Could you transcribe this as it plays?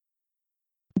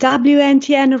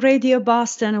WNTN Radio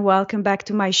Boston, welcome back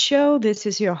to my show. This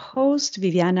is your host,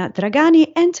 Viviana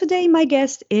Dragani, and today my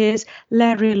guest is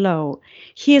Larry Lowe.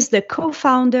 He is the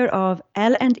co-founder of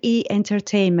L&E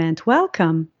Entertainment.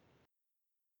 Welcome.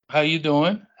 How you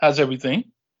doing? How's everything?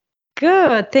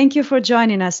 Good. Thank you for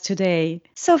joining us today.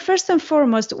 So first and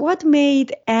foremost, what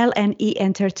made L&E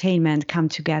Entertainment come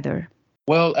together?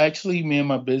 Well, actually, me and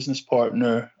my business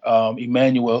partner,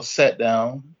 Emmanuel, sat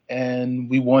down and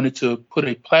we wanted to put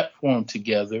a platform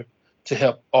together to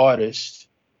help artists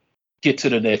get to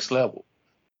the next level.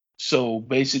 So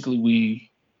basically,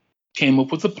 we came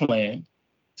up with a plan,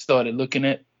 started looking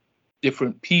at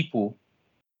different people,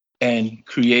 and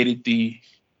created the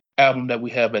album that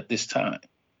we have at this time.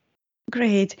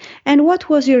 Great. And what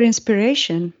was your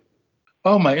inspiration?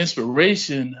 Oh, my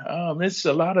inspiration, it's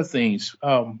a lot of things.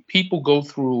 People go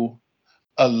through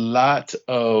a lot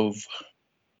of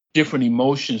different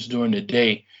emotions during the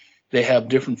day. They have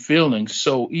different feelings.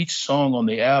 So each song on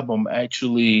the album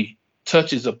actually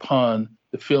touches upon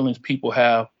the feelings people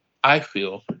have, I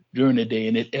feel, during the day.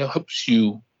 And it helps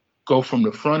you go from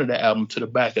the front of the album to the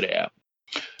back of the album.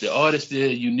 The artists, their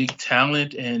unique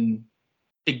talent and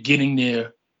getting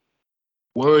their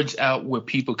words out where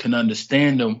people can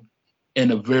understand them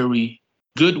in a very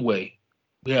good way.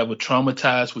 We have a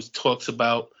Traumatized, which talks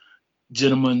about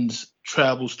gentleman's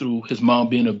travels through his mom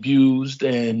being abused,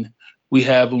 and we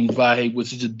have Un Viaje,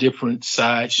 which is a different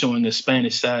side, showing the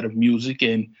Spanish side of music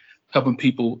and helping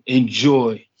people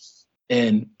enjoy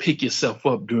and pick yourself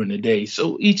up during the day.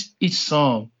 So each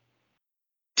song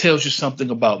tells you something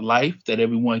about life that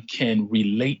everyone can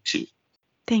relate to.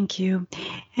 Thank you.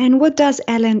 And what does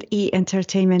L&E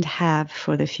Entertainment have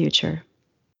for the future?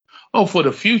 Oh, for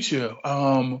the future,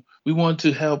 we want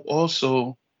to help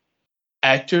also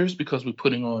actors because we're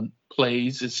putting on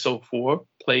plays and so forth,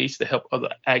 plays to help other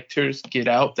actors get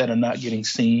out that are not getting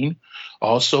seen.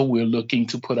 Also, we're looking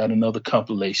to put out another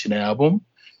compilation album,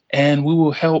 and we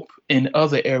will help in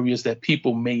other areas that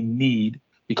people may need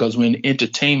because we're an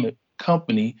entertainment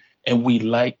company and we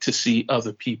like to see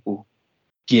other people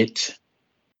get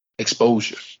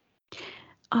exposure.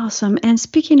 Awesome. And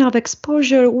speaking of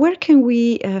exposure, where can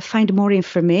we find more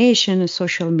information,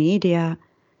 social media?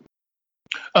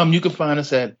 You can find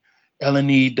us at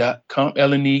lne.com,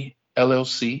 lnellc.com.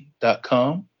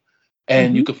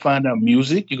 And you Mhm. can find our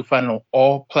music. You can find it on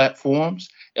all platforms.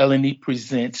 LNE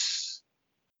presents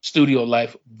Studio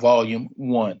Life Volume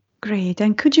 1. Great.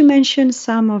 And could you mention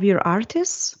some of your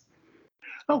artists?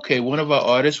 Okay, one of our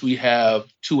artists, we have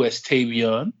 2S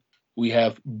Tavion, we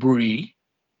have Bree,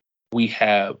 we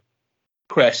have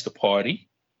Crash the Party,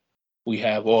 we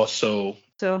have also,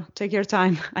 So take your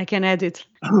time. I can edit.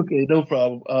 okay, no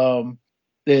problem.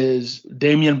 There's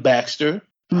Damian Baxter,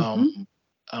 Mhm.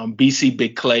 BC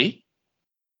Big Clay,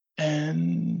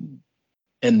 and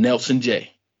Nelson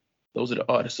J. Those are the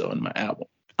artists on my album.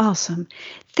 Awesome.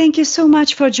 Thank you so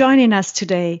much for joining us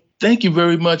today. Thank you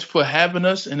very much for having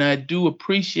us. And I do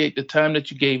appreciate the time that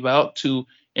you gave out to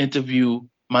interview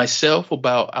myself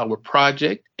about our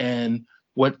project and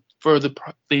what further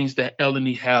things that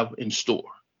Eleni have in store.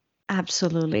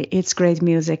 Absolutely. It's great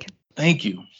music. Thank you.